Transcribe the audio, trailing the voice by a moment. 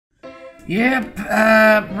Yep,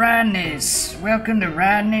 Rodney's. Welcome to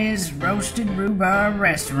Rodney's Roasted Rhubarb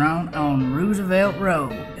Restaurant on Roosevelt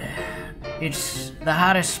Road. It's the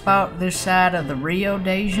hottest spot this side of the Rio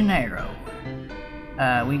de Janeiro.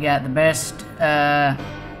 We got the best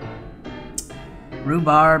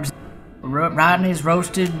rhubarbs. Rodney's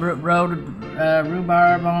Roasted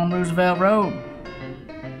Rhubarb on Roosevelt Road.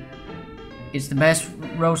 It's the best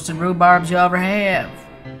roasted rhubarbs you'll ever have.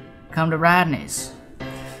 Come to Rodney's.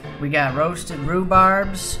 We got roasted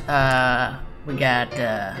rhubarbs. We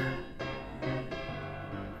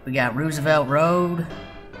got Roosevelt Road.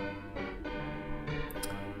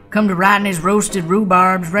 Come to Rodney's Roasted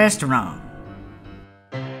Rhubarbs Restaurant.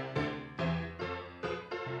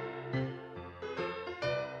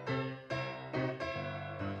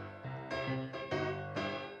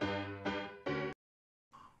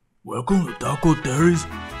 Welcome to Taco Terry's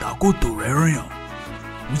Taco Terrarium.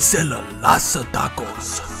 We sell lots of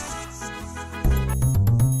tacos.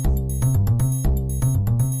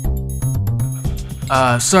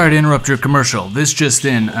 Sorry to interrupt your commercial. This just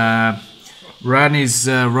in. Rodney's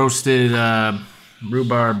Roasted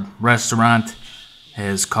Rhubarb Restaurant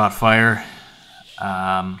has caught fire.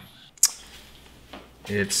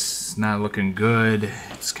 It's not looking good.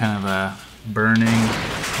 It's kind of burning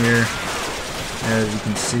here, as you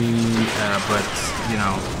can see, but you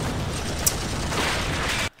know,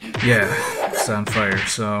 yeah, it's on fire.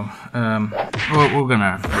 So we're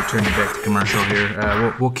gonna return you back to commercial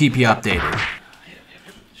here. We'll keep you updated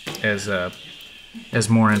as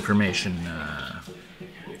more information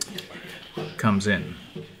comes in.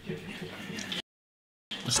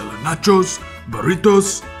 We sell nachos,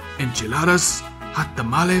 burritos, enchiladas, hot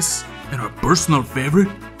tamales, and our personal favorite,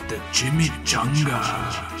 the chimichanga.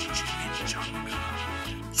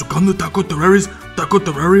 So come to Taco Terrary's Taco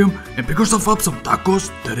Terrarium and pick yourself up some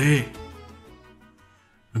tacos today.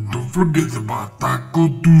 And don't forget about Taco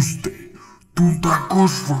Tuesday. 2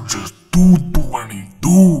 tacos for just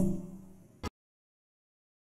 $2.22.